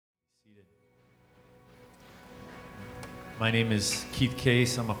My name is Keith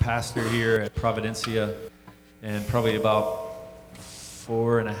Case. I'm a pastor here at Providencia, and probably about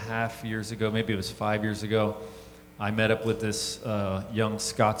 4.5 years ago, maybe it was 5 years ago, I met up with this young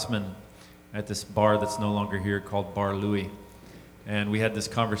Scotsman at this bar that's no longer here called Bar Louie. And we had this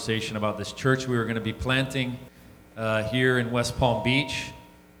conversation about this church we were going to be planting here in West Palm Beach.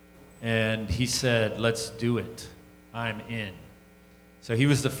 And he said, "Let's do it. I'm in." So he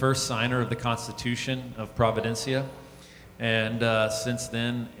was the first signer of the Constitution of Providencia. And since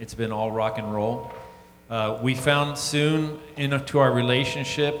then, it's been all rock and roll. We found soon into our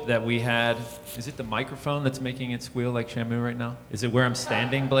relationship that we had, is it the microphone that's making it squeal like Shamu right now? Is it where I'm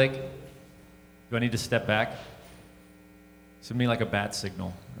standing, Blake? Do I need to step back? Send me like a bat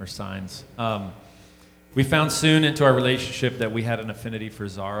signal or signs. We found soon into our relationship that we had an affinity for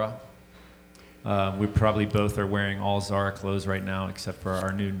Zara. We probably both are wearing all Zara clothes right now, except for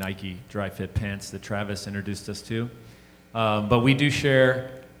our new Nike dry fit pants that Travis introduced us to. But we do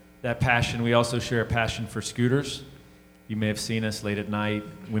share that passion. We also share a passion for scooters. You may have seen us late at night.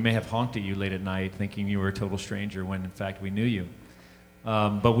 We may have honked at you late at night thinking you were a total stranger when in fact we knew you.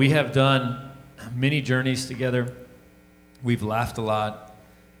 But we have done many journeys together. We've laughed a lot.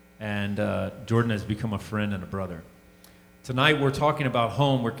 And Jordan has become a friend and a brother. Tonight we're talking about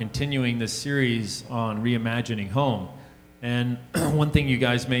home. We're continuing this series on reimagining home. And one thing you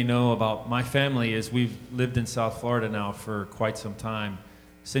guys may know about my family is we've lived in South Florida now for quite some time,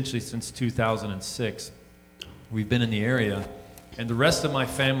 essentially since 2006. We've been in the area, and the rest of my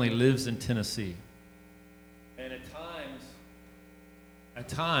family lives in Tennessee. And at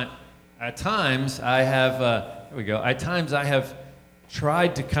times I have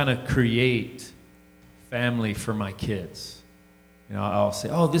tried to kind of create family for my kids. You know, I'll say,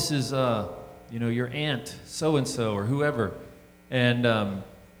 "Oh, this is your aunt so-and-so or whoever," and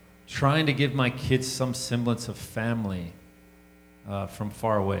trying to give my kids some semblance of family from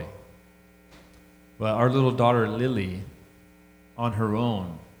far away. Well, our little daughter Lily, on her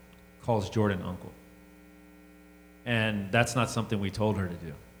own, calls Jordan uncle. And that's not something we told her to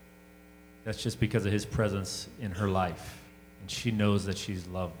do. That's just because of his presence in her life. And she knows that she's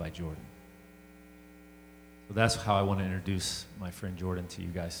loved by Jordan. So that's how I want to introduce my friend Jordan to you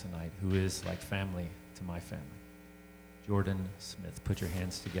guys tonight, who is like family to my family. Jordan Smith, put your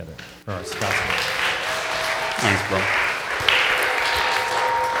hands together for our Scotsman. Thanks, bro.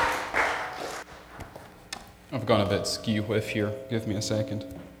 I've gone a bit ski-whiff here. Give me a second.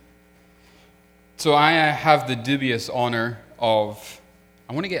 So I have the dubious honor of,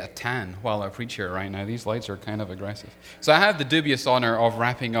 I want to get a tan while I preach here right now. These lights are kind of aggressive. So I have the dubious honor of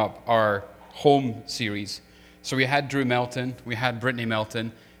wrapping up our home series. So we had Drew Melton, we had Brittany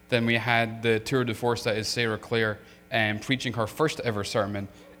Melton, then we had the tour de force that is Sarah Clare preaching her first ever sermon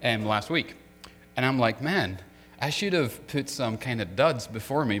last week. And I'm like, man, I should have put some kind of duds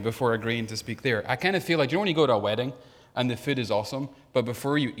before me before agreeing to speak there. I kind of feel like, when you go to a wedding and the food is awesome, but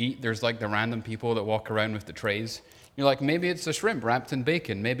before you eat, there's like the random people that walk around with the trays. You're like, maybe it's a shrimp wrapped in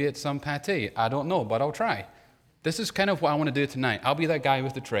bacon, maybe it's some pate, I don't know, but I'll try. This is kind of what I want to do tonight. I'll be that guy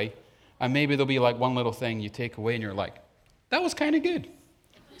with the tray. And maybe there'll be like one little thing you take away and you're like, that was kind of good.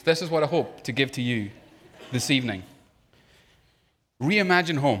 So this is what I hope to give to you this evening.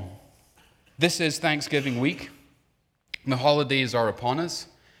 Reimagine home. This is Thanksgiving week. The holidays are upon us.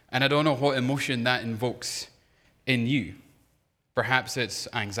 And I don't know what emotion that invokes in you. Perhaps it's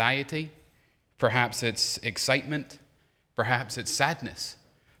anxiety. Perhaps it's excitement. Perhaps it's sadness.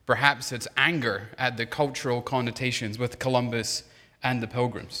 Perhaps it's anger at the cultural connotations with Columbus and the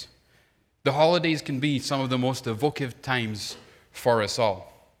Pilgrims. The holidays can be some of the most evocative times for us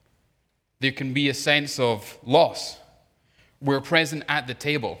all. There can be a sense of loss. We're present at the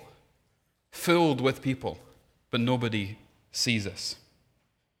table, filled with people, but nobody sees us.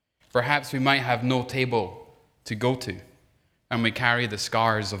 Perhaps we might have no table to go to, and we carry the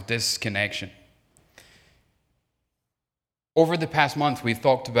scars of disconnection. Over the past month, we've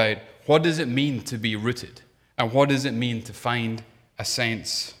talked about what does it mean to be rooted, and what does it mean to find a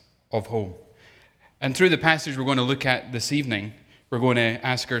sense of home. And through the passage we're going to look at this evening, we're going to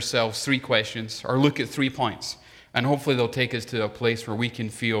ask ourselves 3 questions, or look at 3 points. And hopefully they'll take us to a place where we can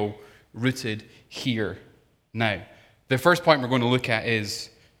feel rooted here now. The first point we're going to look at is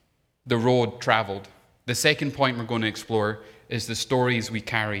the road traveled. The second point we're going to explore is the stories we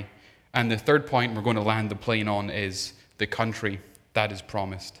carry. And the third point we're going to land the plane on is the country that is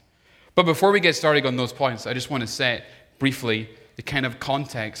promised. But before we get started on those points, I just want to set briefly the kind of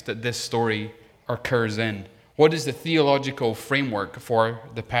context that this story occurs in. What is the theological framework for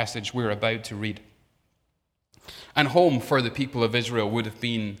the passage we're about to read? And home for the people of Israel would have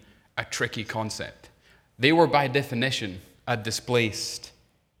been a tricky concept. They were by definition a displaced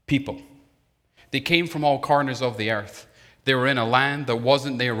people. They came from all corners of the earth. They were in a land that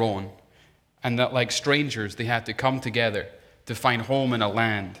wasn't their own, and that like strangers, they had to come together to find home in a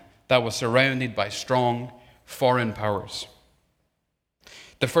land that was surrounded by strong foreign powers.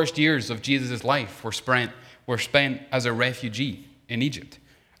 The first years of Jesus' life were spent as a refugee in Egypt.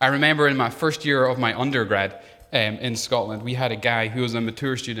 I remember in my first year of my undergrad in Scotland, we had a guy who was a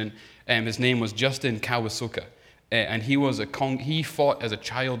mature student. His name was Justin Kawasuka, and he fought as a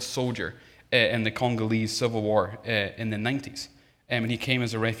child soldier in the Congolese Civil War in the 90s. And he came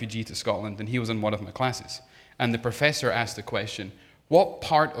as a refugee to Scotland, and he was in one of my classes. And the professor asked the question, what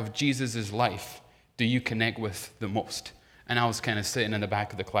part of Jesus' life do you connect with the most? And I was kind of sitting in the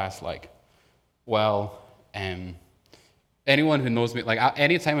back of the class like, well, anyone who knows me, like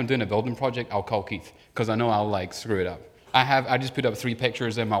anytime I'm doing a building project, I'll call Keith, because I know I'll like screw it up. I just put up 3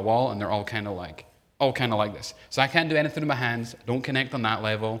 pictures in my wall, and they're all kind of like this. So I can't do anything with my hands, don't connect on that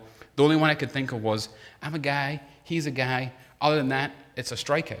level. The only one I could think of was, I'm a guy, he's a guy. Other than that, it's a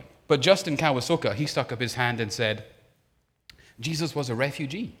strikeout. But Justin Kawasuka, he stuck up his hand and said, Jesus was a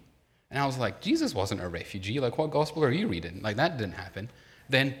refugee. And I was like, Jesus wasn't a refugee. Like, what gospel are you reading? Like, that didn't happen.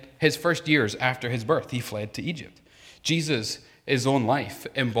 Then his first years after his birth, he fled to Egypt. Jesus, his own life,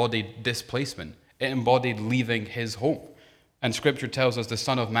 embodied displacement. It embodied leaving his home. And Scripture tells us the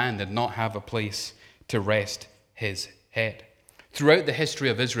Son of Man did not have a place to rest his head. Throughout the history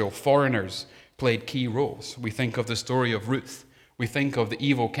of Israel, foreigners played key roles. We think of the story of Ruth. We think of the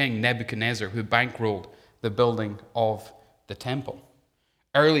evil king Nebuchadnezzar who bankrolled the building of the temple.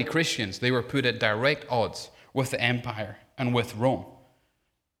 Early Christians, they were put at direct odds with the empire and with Rome.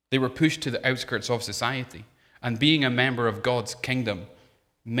 They were pushed to the outskirts of society, and being a member of God's kingdom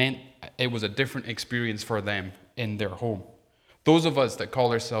meant it was a different experience for them in their home. Those of us that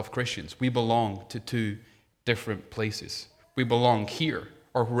call ourselves Christians, we belong to 2 different places. We belong here,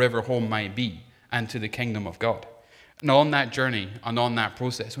 or wherever home might be, and to the kingdom of God. And on that journey and on that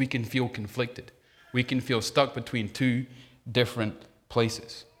process, we can feel conflicted. We can feel stuck between 2 different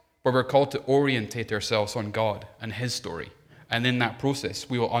places, where we're called to orientate ourselves on God and His story. And in that process,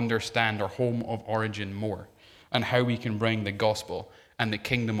 we will understand our home of origin more and how we can bring the gospel and the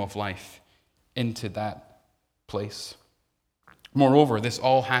kingdom of life into that place. Moreover, this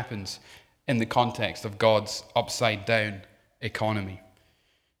all happens in the context of God's upside-down economy.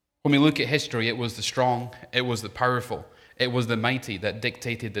 When we look at history, it was the strong, it was the powerful, it was the mighty that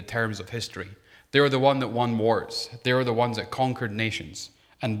dictated the terms of history. They were the one that won wars. They were the ones that conquered nations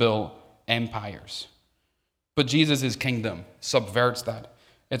and built empires. But Jesus' kingdom subverts that.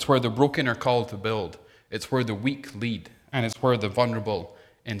 It's where the broken are called to build. It's where the weak lead. And it's where the vulnerable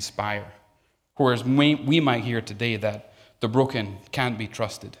inspire. Whereas we might hear today that the broken can't be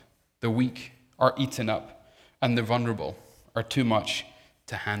trusted. The weak are eaten up. And the vulnerable are too much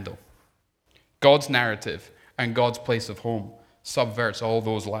to handle. God's narrative and God's place of home subverts all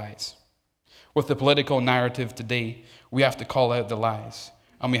those lies. With the political narrative today, we have to call out the lies,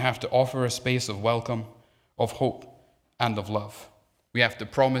 and we have to offer a space of welcome, of hope, and of love. We have to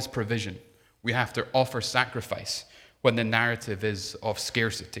promise provision. We have to offer sacrifice when the narrative is of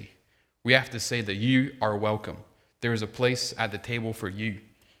scarcity. We have to say that you are welcome. There is a place at the table for you,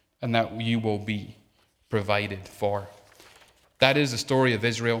 and that you will be provided for. That is the story of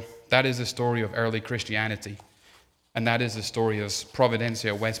Israel. That is the story of early Christianity. And that is the story of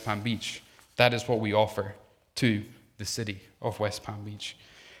Providencia, West Palm Beach. That is what we offer to the city of West Palm Beach.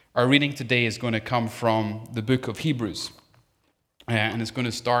 Our reading today is going to come from the book of Hebrews. And it's going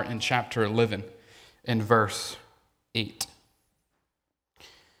to start in chapter 11 in verse 8.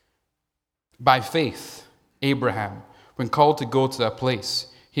 By faith, Abraham, when called to go to a place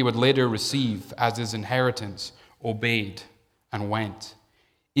he would later receive as his inheritance, obeyed and went,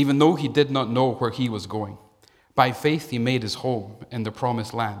 even though he did not know where he was going. By faith he made his home in the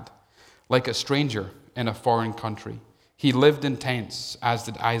promised land, like a stranger in a foreign country. He lived in tents, as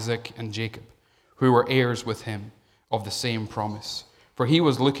did Isaac and Jacob, who were heirs with him of the same promise. For he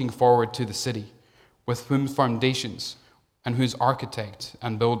was looking forward to the city, with whose foundations and whose architect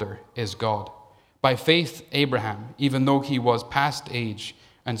and builder is God. By faith Abraham, even though he was past age,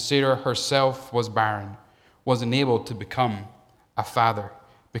 and Sarah herself was barren, was enabled to become a father,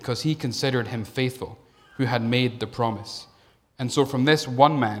 because he considered him faithful who had made the promise. And so from this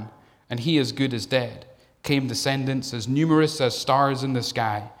one man, and he as good as dead, came descendants as numerous as stars in the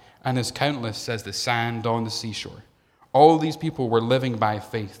sky, and as countless as the sand on the seashore. All these people were living by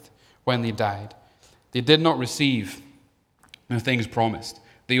faith when they died. They did not receive the things promised.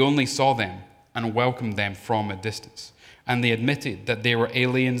 They only saw them and welcomed them from a distance. And they admitted that they were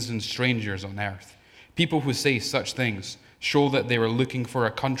aliens and strangers on earth. People who say such things show that they were looking for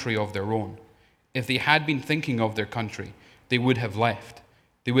a country of their own. If they had been thinking of their country, they would have left.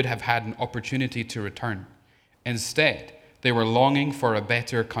 They would have had an opportunity to return. Instead, they were longing for a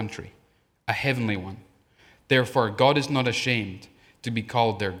better country, a heavenly one. Therefore, God is not ashamed to be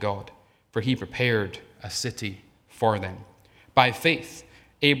called their God, for he prepared a city for them. By faith,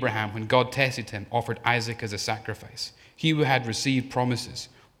 Abraham, when God tested him, offered Isaac as a sacrifice. He who had received promises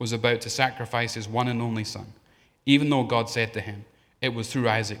was about to sacrifice his one and only son, even though God said to him, "It was through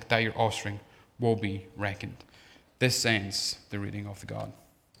Isaac that your offspring will be reckoned." This ends the reading of the God.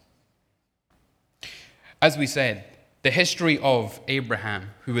 As we said, the history of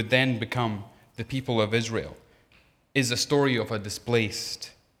Abraham, who would then become the people of Israel, is a story of a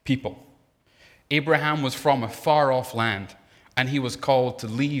displaced people. Abraham was from a far-off land, and he was called to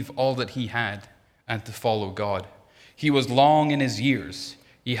leave all that he had and to follow God. He was long in his years.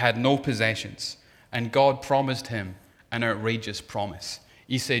 He had no possessions, and God promised him an outrageous promise.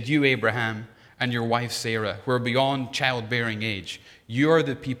 He said, "You, Abraham, and your wife Sarah, who are beyond childbearing age, you are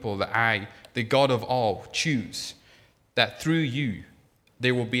the people that I, the God of all, choose, that through you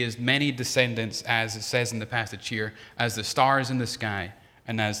there will be as many descendants, as it says in the passage here, as the stars in the sky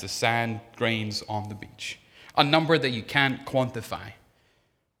and as the sand grains on the beach." A number that you can't quantify.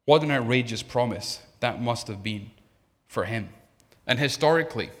 What an outrageous promise that must have been for him. And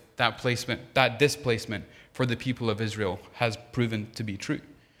historically, that displacement for the people of Israel has proven to be true.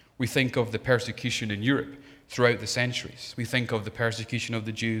 We think of the persecution in Europe throughout the centuries. We think of the persecution of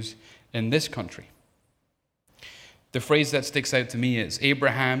the Jews in this country. The phrase that sticks out to me is,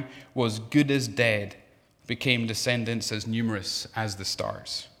 Abraham was good as dead, became descendants as numerous as the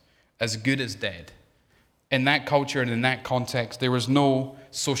stars. As good as dead. In that culture and in that context, there was no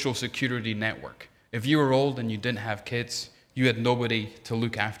social security network. If you were old and you didn't have kids, you had nobody to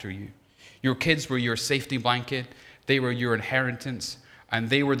look after you. Your kids were your safety blanket, they were your inheritance, and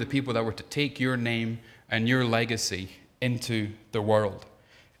they were the people that were to take your name and your legacy into the world.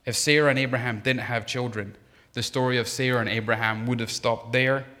 If Sarah and Abraham didn't have children, the story of Sarah and Abraham would have stopped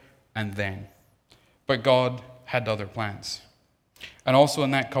there and then. But God had other plans. And also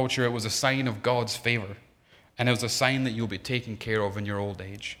in that culture, it was a sign of God's favor. And it was a sign that you'll be taken care of in your old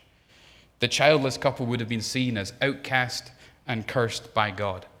age. The childless couple would have been seen as outcast and cursed by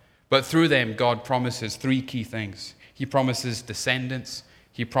God. But through them, God promises three key things. He promises descendants,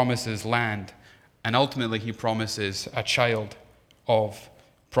 he promises land, and ultimately he promises a child of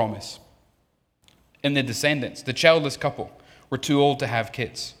promise. In the descendants, the childless couple were too old to have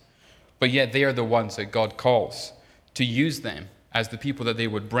kids, but yet they are the ones that God calls to use them as the people that they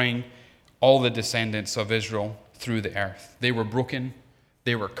would bring all the descendants of Israel through the earth. They were broken,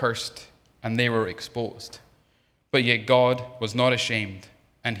 they were cursed, and they were exposed. But yet God was not ashamed,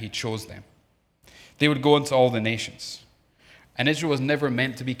 and he chose them. They would go into all the nations. And Israel was never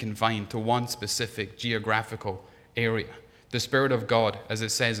meant to be confined to one specific geographical area. The Spirit of God, as it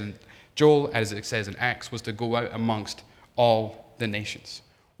says in Joel, as it says in Acts, was to go out amongst all the nations.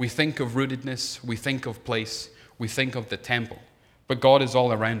 We think of rootedness, we think of place, we think of the temple. But God is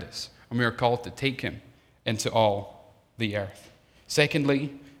all around us, and we are called to take him into all the earth.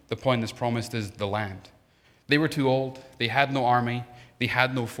 Secondly, the point that's promised is the land. They were too old, they had no army, they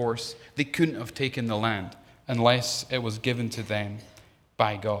had no force, they couldn't have taken the land unless it was given to them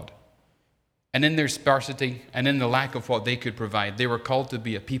by God. And in their sparsity and in the lack of what they could provide, they were called to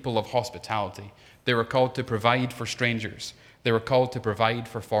be a people of hospitality. They were called to provide for strangers. They were called to provide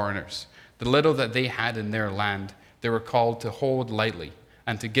for foreigners. The little that they had in their land, they were called to hold lightly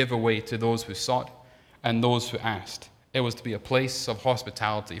and to give away to those who sought and those who asked. It was to be a place of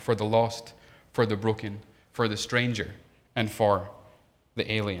hospitality for the lost, for the broken, for the stranger, and for the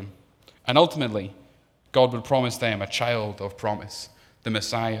alien. And ultimately, God would promise them a child of promise, the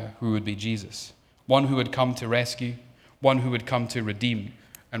Messiah who would be Jesus, one who would come to rescue, one who would come to redeem,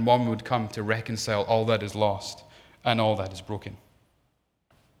 and one who would come to reconcile all that is lost and all that is broken.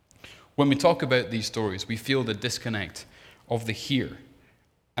 When we talk about these stories, we feel the disconnect of the here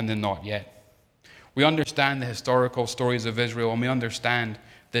and the not yet. We understand the historical stories of Israel and we understand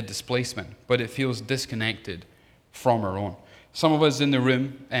the displacement, but it feels disconnected from our own. Some of us in the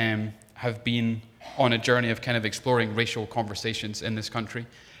room have been on a journey of kind of exploring racial conversations in this country.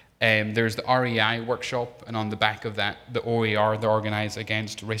 There's the REI workshop, and on the back of that, the OER, the Organize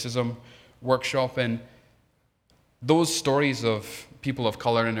Against Racism workshop. And those stories of people of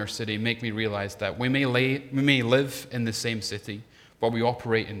color in our city make me realize that we may live in the same city, but we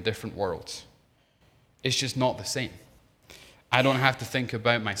operate in different worlds. It's just not the same. I don't have to think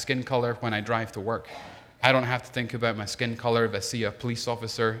about my skin color when I drive to work. I don't have to think about my skin color if I see a police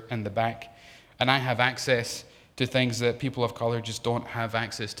officer in the back. And I have access to things that people of color just don't have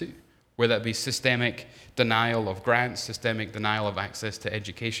access to, whether that be systemic denial of grants, systemic denial of access to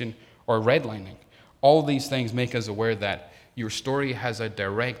education, or redlining. All these things make us aware that your story has a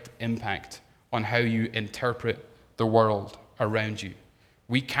direct impact on how you interpret the world around you.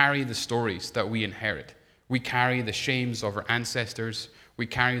 We carry the stories that we inherit. We carry the shames of our ancestors. We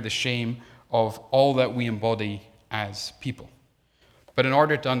carry the shame of all that we embody as people. But in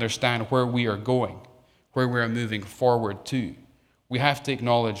order to understand where we are going, where we are moving forward to, we have to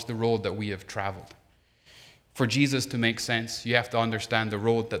acknowledge the road that we have traveled. For Jesus to make sense, you have to understand the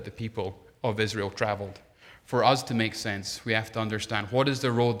road that the people of Israel traveled. For us to make sense, we have to understand what is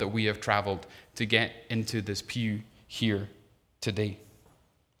the road that we have traveled to get into this pew here today.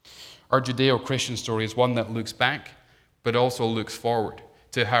 Our Judeo-Christian story is one that looks back, but also looks forward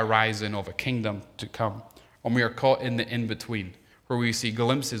to the horizon of a kingdom to come. And we are caught in the in-between, where we see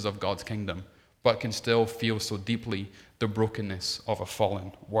glimpses of God's kingdom, but can still feel so deeply the brokenness of a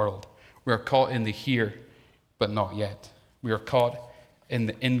fallen world. We are caught in the here, but not yet. We are caught in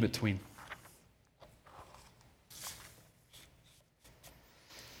the in-between.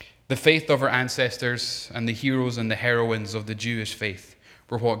 The faith of our ancestors and the heroes and the heroines of the Jewish faith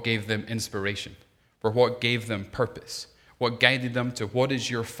were what gave them inspiration, were what gave them purpose, what guided them to what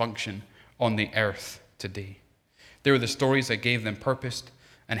is your function on the earth today. They were the stories that gave them purpose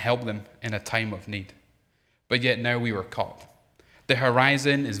and helped them in a time of need. But yet now we were caught. The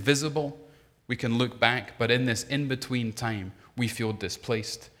horizon is visible. We can look back, but in this in-between time, we feel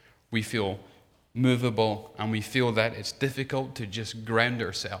displaced. We feel movable, and we feel that it's difficult to just ground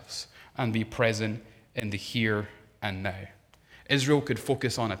ourselves and be present in the here and now. Israel could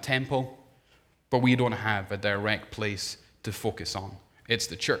focus on a temple, but we don't have a direct place to focus on. It's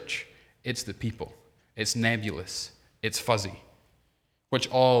the church. It's the people. It's nebulous. It's fuzzy, which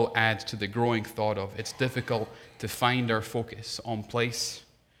all adds to the growing thought of it's difficult to find our focus on place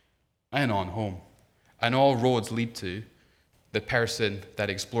and on home. And all roads lead to the person that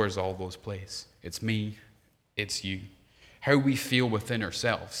explores all those places. It's me, it's you. How we feel within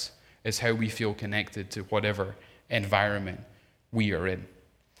ourselves is how we feel connected to whatever environment we are in.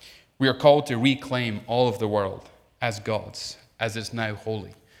 We are called to reclaim all of the world as God's, as it's now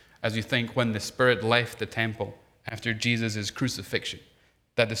holy. As we think when the Spirit left the temple after Jesus' crucifixion,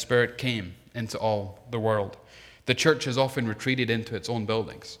 that the Spirit came into all the world. The church has often retreated into its own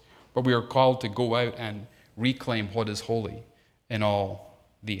buildings, but we are called to go out and reclaim what is holy in all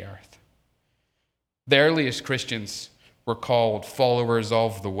the earth. The earliest Christians were called followers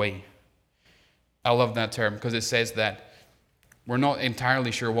of the way. I love that term because it says that we're not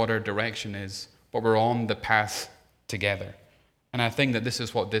entirely sure what our direction is, but we're on the path together. And I think that this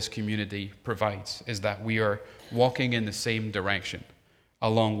is what this community provides, is that we are walking in the same direction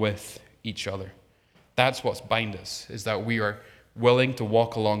along with each other. That's what's bind us, is that we are willing to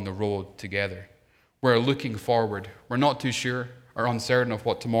walk along the road together. We're looking forward. We're not too sure or uncertain of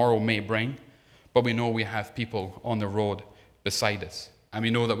what tomorrow may bring, but we know we have people on the road beside us. And we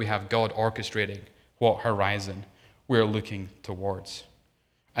know that we have God orchestrating what horizon we're looking towards.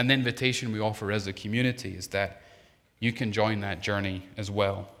 And the invitation we offer as a community is that you can join that journey as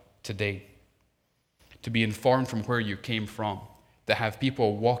well today. To be informed from where you came from, to have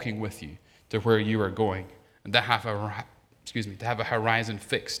people walking with you to where you are going, and to have a horizon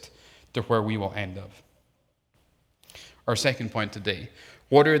fixed to where we will end up. Our second point today,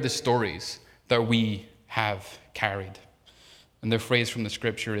 what are the stories that we have carried? And the phrase from the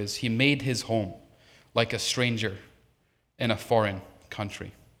scripture is, he made his home like a stranger in a foreign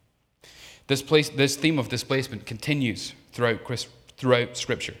country. This theme of displacement continues throughout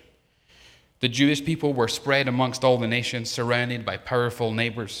Scripture. The Jewish people were spread amongst all the nations, surrounded by powerful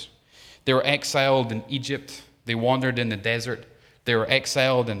neighbors. They were exiled in Egypt. They wandered in the desert. They were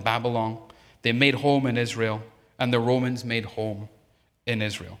exiled in Babylon. They made home in Israel, and the Romans made home in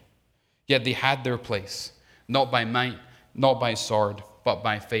Israel. Yet they had their place, not by might, not by sword, but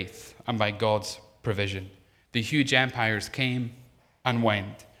by faith and by God's provision. The huge empires came and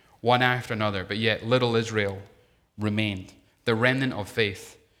went, one after another, but yet little Israel remained. The remnant of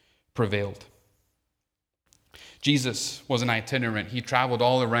faith prevailed. Jesus was an itinerant. He traveled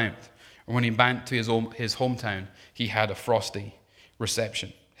all around. And when he went to his hometown, he had a frosty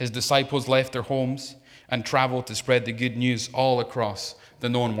reception. His disciples left their homes and traveled to spread the good news all across the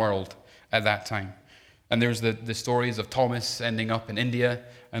known world at that time. And there's the stories of Thomas ending up in India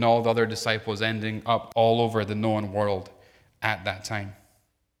and all the other disciples ending up all over the known world at that time.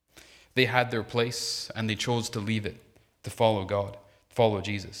 They had their place and they chose to leave it to follow God, follow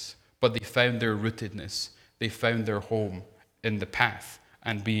Jesus. But they found their rootedness. They found their home in the path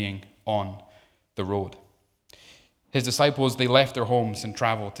and being on the road. His disciples, they left their homes and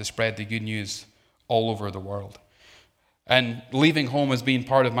traveled to spread the good news all over the world. And leaving home has been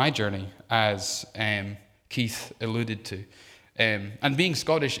part of my journey, as Keith alluded to. And being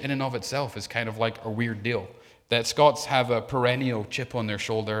Scottish in and of itself is kind of like a weird deal. That Scots have a perennial chip on their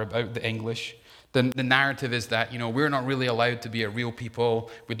shoulder about the English. The narrative is that, we're not really allowed to be a real people.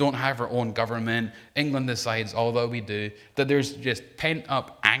 We don't have our own government. England decides all that we do. That there's just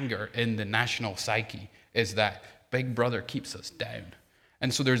pent-up anger in the national psyche, is that Big Brother keeps us down.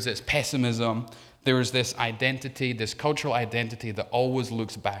 And so there's this pessimism. There's this identity, this cultural identity that always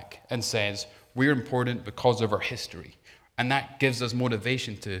looks back and says, we're important because of our history. And that gives us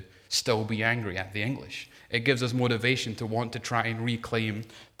motivation to still be angry at the English. It gives us motivation to want to try and reclaim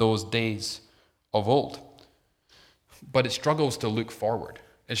those days of old. But it struggles to look forward.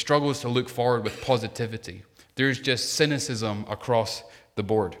 It struggles to look forward with positivity. There's just cynicism across the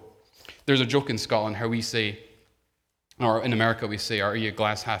board. There's a joke in Scotland how we say, or in America we say, are you a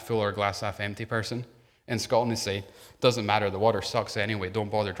glass half full or a glass half empty person? In Scotland they say, doesn't matter, the water sucks anyway,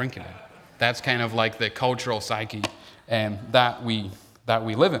 don't bother drinking it. That's kind of like the cultural psyche that we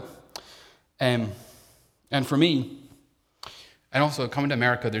live in. And for me, and also coming to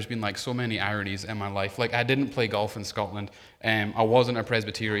America, there's been like so many ironies in my life. Like I didn't play golf in Scotland. I wasn't a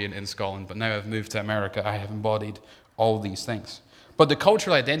Presbyterian in Scotland, but now I've moved to America. I have embodied all these things. But the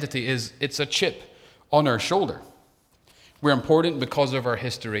cultural identity it's a chip on our shoulder. We're important because of our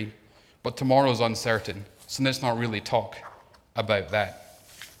history, but tomorrow's uncertain. So let's not really talk about that.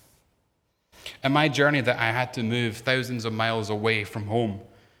 And my journey that I had to move thousands of miles away from home,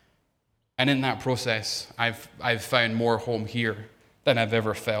 and in that process, I've found more home here than I've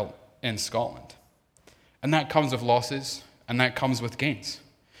ever felt in Scotland. And that comes with losses, and that comes with gains.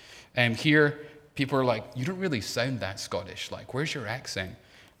 Here, people are like, you don't really sound that Scottish. Like, where's your accent?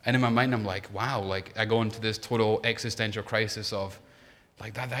 And in my mind, I'm like, wow, like I go into this total existential crisis of,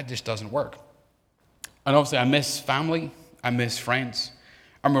 like, that just doesn't work. And obviously, I miss family, I miss friends,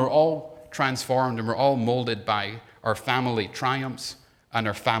 and we're all transformed and we're all molded by our family triumphs and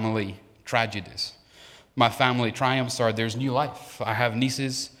our family tragedies. My family triumphs are there's new life. I have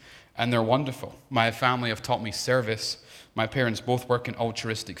nieces and they're wonderful. My family have taught me service. My parents both work in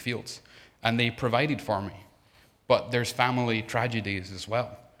altruistic fields and they provided for me. But there's family tragedies as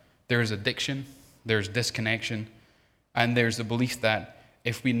well. There's addiction, there's disconnection, and there's the belief that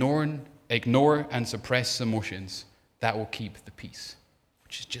if we ignore and suppress emotions, that will keep the peace,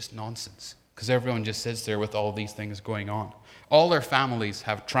 which is just nonsense because everyone just sits there with all these things going on. All our families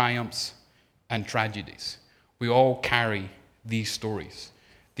have triumphs and tragedies. We all carry these stories.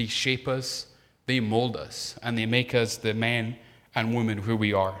 These shape us, they mold us, and they make us the men and women who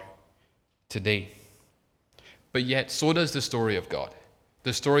we are today. But yet, so does the story of God.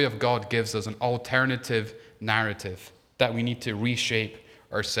 The story of God gives us an alternative narrative that we need to reshape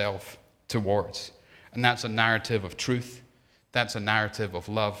ourselves towards. And that's a narrative of truth. That's a narrative of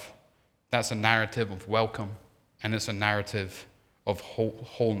love. That's a narrative of welcome. And it's a narrative of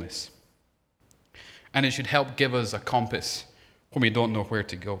wholeness. And it should help give us a compass when we don't know where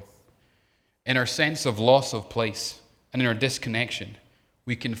to go. In our sense of loss of place and in our disconnection,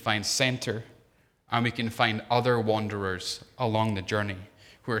 we can find center and we can find other wanderers along the journey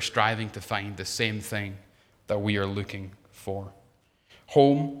who are striving to find the same thing that we are looking for.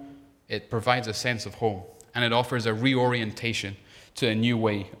 Home, it provides a sense of home, and it offers a reorientation to a new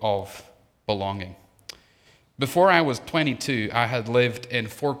way of belonging. Before I was 22, I had lived in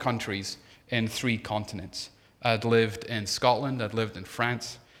 4 countries in 3 continents. I'd lived in Scotland, I'd lived in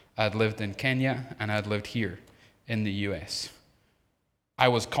France, I'd lived in Kenya, and I'd lived here in the US. I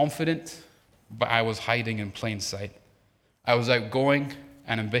was confident, but I was hiding in plain sight. I was outgoing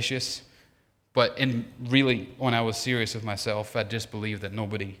and ambitious, but when I was serious with myself, I just believed that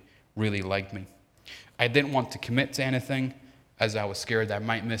nobody really liked me. I didn't want to commit to anything, as I was scared that I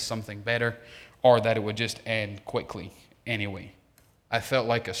might miss something better, or that it would just end quickly anyway. I felt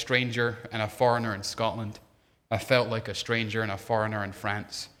like a stranger and a foreigner in Scotland. I felt like a stranger and a foreigner in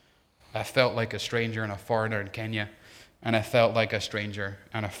France. I felt like a stranger and a foreigner in Kenya. And I felt like a stranger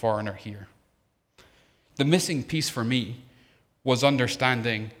and a foreigner here. The missing piece for me was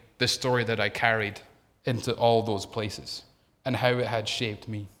understanding the story that I carried into all those places and how it had shaped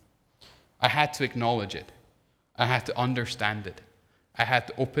me. I had to acknowledge it. I had to understand it. I had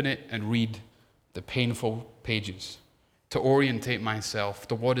to open it and read the painful pages to orientate myself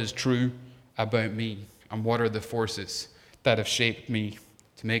to what is true about me and what are the forces that have shaped me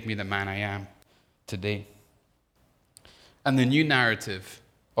to make me the man I am today. And the new narrative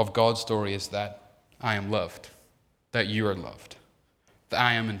of God's story is that I am loved, that you are loved, that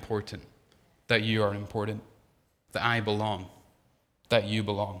I am important, that you are important. that I belong, that you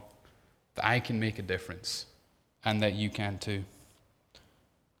belong, that I can make a difference, and that you can too.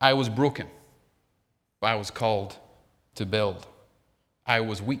 I was broken, but I was called to build. I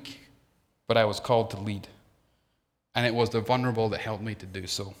was weak, but I was called to lead. And it was the vulnerable that helped me to do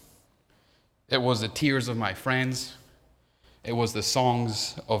so. It was the tears of my friends. It was the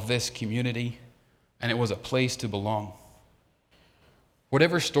songs of this community. And it was a place to belong.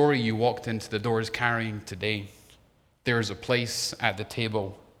 Whatever story you walked into the doors carrying today, there is a place at the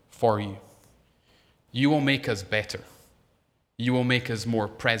table for you. You will make us better. You will make us more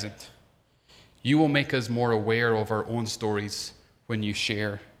present. You will make us more aware of our own stories when you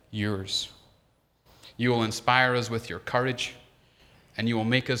share yours. You will inspire us with your courage, and you will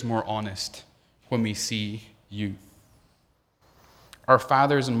make us more honest when we see you. Our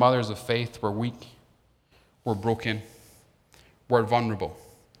fathers and mothers of faith were weak, were broken, were vulnerable,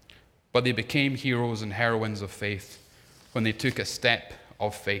 but they became heroes and heroines of faith when they took a step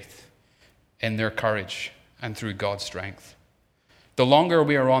of faith in their courage and through God's strength. The longer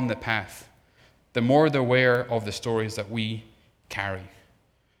we are on the path, the more aware of the stories that we carry.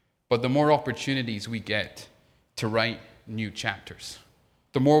 But the more opportunities we get to write new chapters.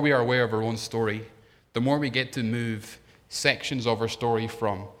 The more we are aware of our own story, the more we get to move sections of our story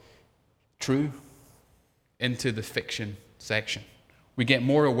from true into the fiction section. We get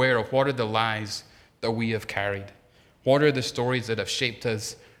more aware of what are the lies that we have carried. What are the stories that have shaped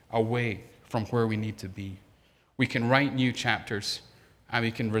us away from where we need to be? We can write new chapters, and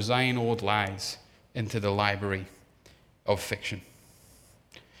we can resign old lies into the library of fiction.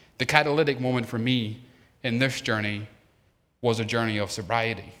 The catalytic moment for me in this journey was a journey of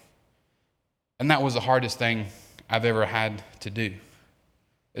sobriety. And that was the hardest thing I've ever had to do.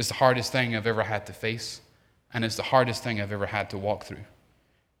 It's the hardest thing I've ever had to face, and it's the hardest thing I've ever had to walk through.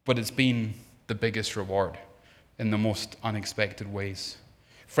 But it's been the biggest reward in the most unexpected ways.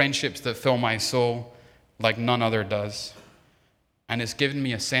 Friendships that fill my soul like none other does. And it's given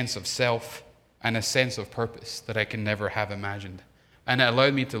me a sense of self and a sense of purpose that I can never have imagined. And it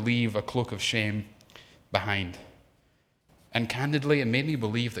allowed me to leave a cloak of shame behind. And candidly, it made me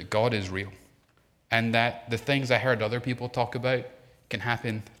believe that God is real and that the things I heard other people talk about can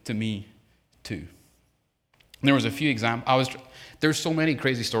happen to me too. And there was a few examples. There's so many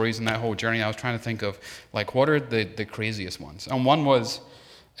crazy stories in that whole journey. I was trying to think of, like, what are the craziest ones? And one was,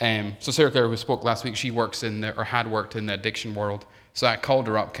 so Sarah Claire, who spoke last week, she works had worked in the addiction world. So I called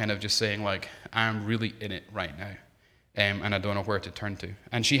her up kind of just saying, like, I'm really in it right now. And I don't know where to turn to.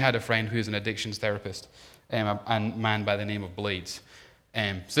 And she had a friend who's an addictions therapist, a man by the name of Blades.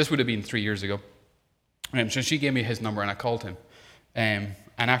 So this would have been 3 years ago. So she gave me his number, and I called him. And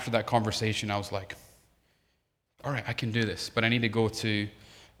after that conversation, I was like, all right, I can do this, but I need to go to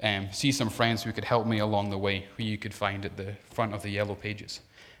see some friends who could help me along the way, who you could find at the front of the yellow pages.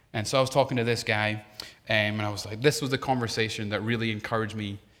 And so I was talking to this guy, and I was like, this was the conversation that really encouraged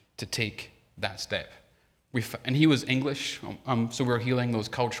me to take that step. And he was English, so we were healing those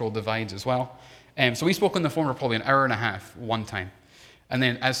cultural divides as well. So we spoke on the phone for probably an hour and a half one time. And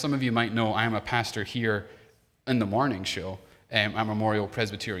then, as some of you might know, I am a pastor here in the morning show at Memorial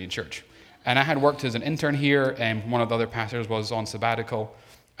Presbyterian Church. And I had worked as an intern here, and one of the other pastors was on sabbatical.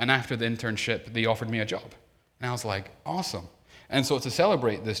 And after the internship, they offered me a job. And I was like, awesome. And so to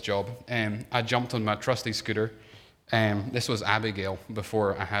celebrate this job, I jumped on my trusty scooter. This was Abigail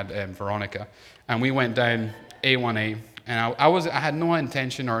before I had Veronica. And we went down A1A. And I had no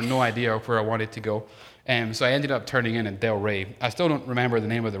intention or no idea of where I wanted to go. So I ended up turning in Del Rey. I still don't remember the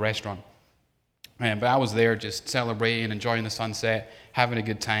name of the restaurant. But I was there just celebrating, enjoying the sunset, having a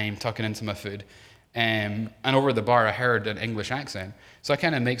good time, tucking into my food. And over the bar, I heard an English accent. So I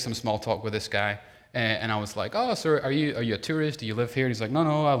kind of make some small talk with this guy. And I was like, oh, sir, are you a tourist? Do you live here? And he's like,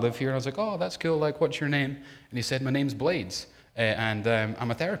 no, I live here. And I was like, oh, that's cool. Like, what's your name? And he said, my name's Blades, and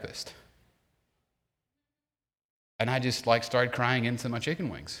I'm a therapist. And I just started crying into my chicken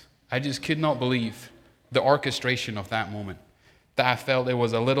wings. I just could not believe the orchestration of that moment. That I felt it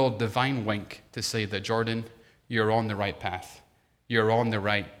was a little divine wink to say that, Jordan, you're on the right path. You're on the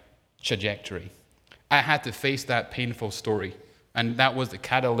right trajectory. I had to face that painful story, and that was the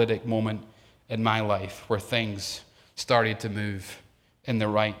catalytic moment in my life where things started to move in the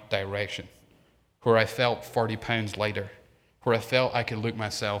right direction, where I felt 40 pounds lighter, where I felt I could look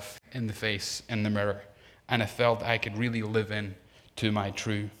myself in the face in the mirror, and I felt I could really live in to my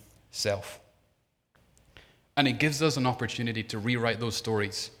true self. And it gives us an opportunity to rewrite those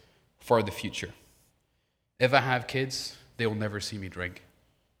stories for the future. If I have kids, they will never see me drink.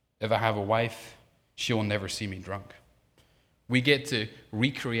 If I have a wife, she will never see me drunk. We get to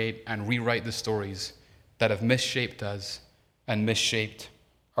recreate and rewrite the stories that have misshaped us and misshaped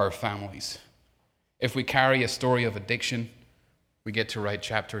our families. If we carry a story of addiction, we get to write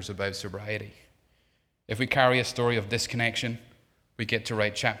chapters about sobriety. If we carry a story of disconnection, we get to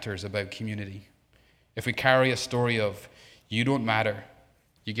write chapters about community. If we carry a story of you don't matter,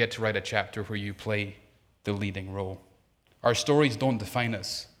 you get to write a chapter where you play the leading role. Our stories don't define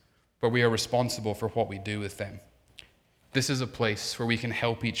us, but we are responsible for what we do with them. This is a place where we can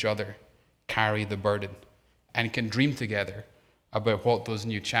help each other carry the burden and can dream together about what those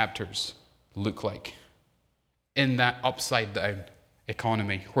new chapters look like. In that upside down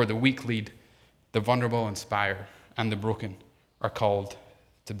economy where the weak lead, the vulnerable inspire, and the broken are called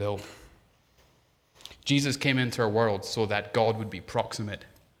to build. Jesus came into our world so that God would be proximate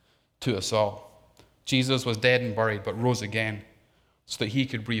to us all. Jesus was dead and buried, but rose again so that he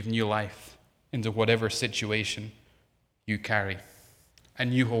could breathe new life into whatever situation you carry.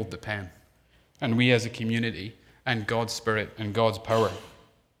 And you hold the pen. And we as a community and God's Spirit and God's power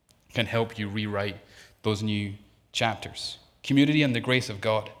can help you rewrite those new chapters. Community and the grace of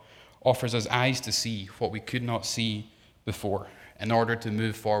God offers us eyes to see what we could not see before in order to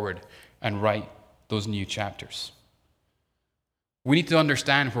move forward and write those new chapters. We need to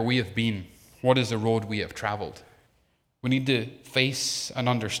understand where we have been. What is the road we have traveled? We need to face and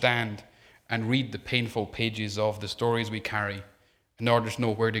understand and read the painful pages of the stories we carry in order to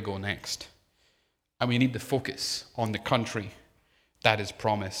know where to go next. And we need to focus on the country that is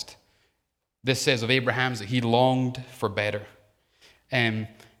promised. This says of Abraham's that he longed for better.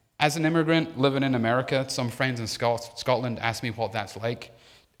 As an immigrant living in America, some friends in Scotland ask me what that's like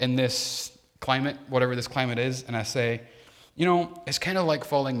in this climate, whatever this climate is, and I say, it's kind of like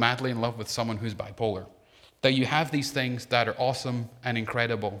falling madly in love with someone who's bipolar. That you have these things that are awesome and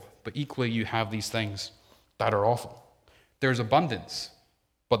incredible, but equally you have these things that are awful. There's abundance,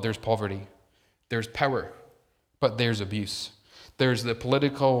 but there's poverty. There's power, but there's abuse. There's the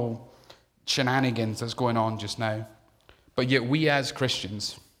political shenanigans that's going on just now. But yet we as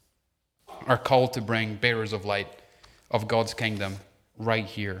Christians are called to bring bearers of light of God's kingdom right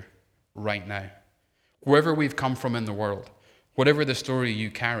here, right now. Wherever we've come from in the world, whatever the story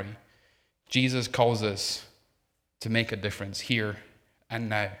you carry, Jesus calls us to make a difference here and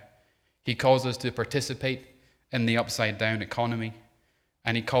now. He calls us to participate in the upside down economy,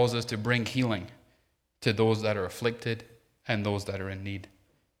 and he calls us to bring healing to those that are afflicted and those that are in need.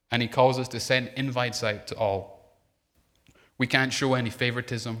 And he calls us to send invites out to all. We can't show any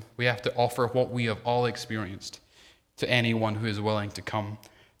favoritism. We have to offer what we have all experienced to anyone who is willing to come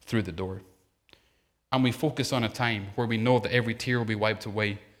through the door. And we focus on a time where we know that every tear will be wiped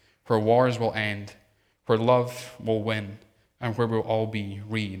away, where wars will end, where love will win, and where we'll all be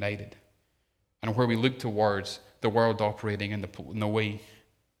reunited. And where we look towards the world operating in the way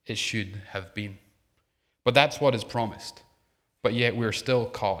it should have been. But that's what is promised. But yet we're still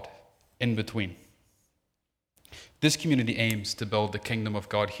caught in between. This community aims to build the kingdom of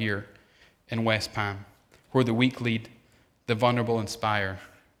God here in West Palm, where the weak lead, the vulnerable inspire,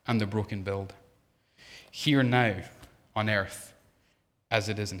 and the broken build. Here now on earth as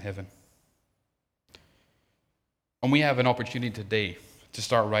it is in heaven. And we have an opportunity today to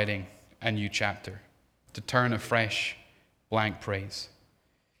start writing a new chapter, to turn a fresh blank page.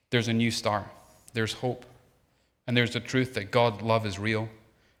 There's a new start. There's hope. And there's the truth that God's love is real,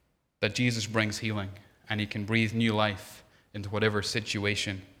 that Jesus brings healing, and he can breathe new life into whatever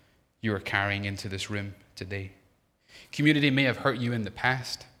situation you are carrying into this room today. Community may have hurt you in the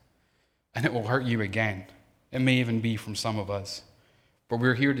past, and it will hurt you again. It may even be from some of us. But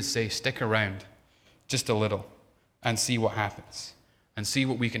we're here to say, stick around just a little and see what happens, and see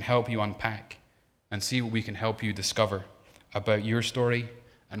what we can help you unpack, and see what we can help you discover about your story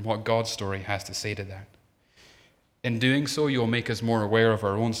and what God's story has to say to that. In doing so, you will make us more aware of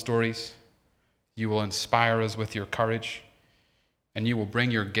our own stories. You will inspire us with your courage, and you will bring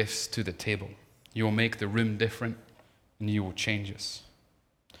your gifts to the table. You will make the room different, and you will change us.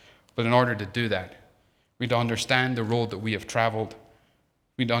 But in order to do that, we need to understand the road that we have traveled.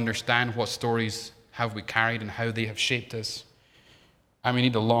 We need to understand what stories have we carried and how they have shaped us. And we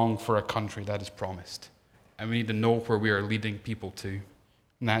need to long for a country that is promised. And we need to know where we are leading people to.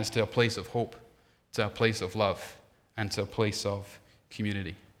 And that is to a place of hope, to a place of love, and to a place of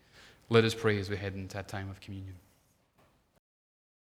community. Let us pray as we head into that time of communion.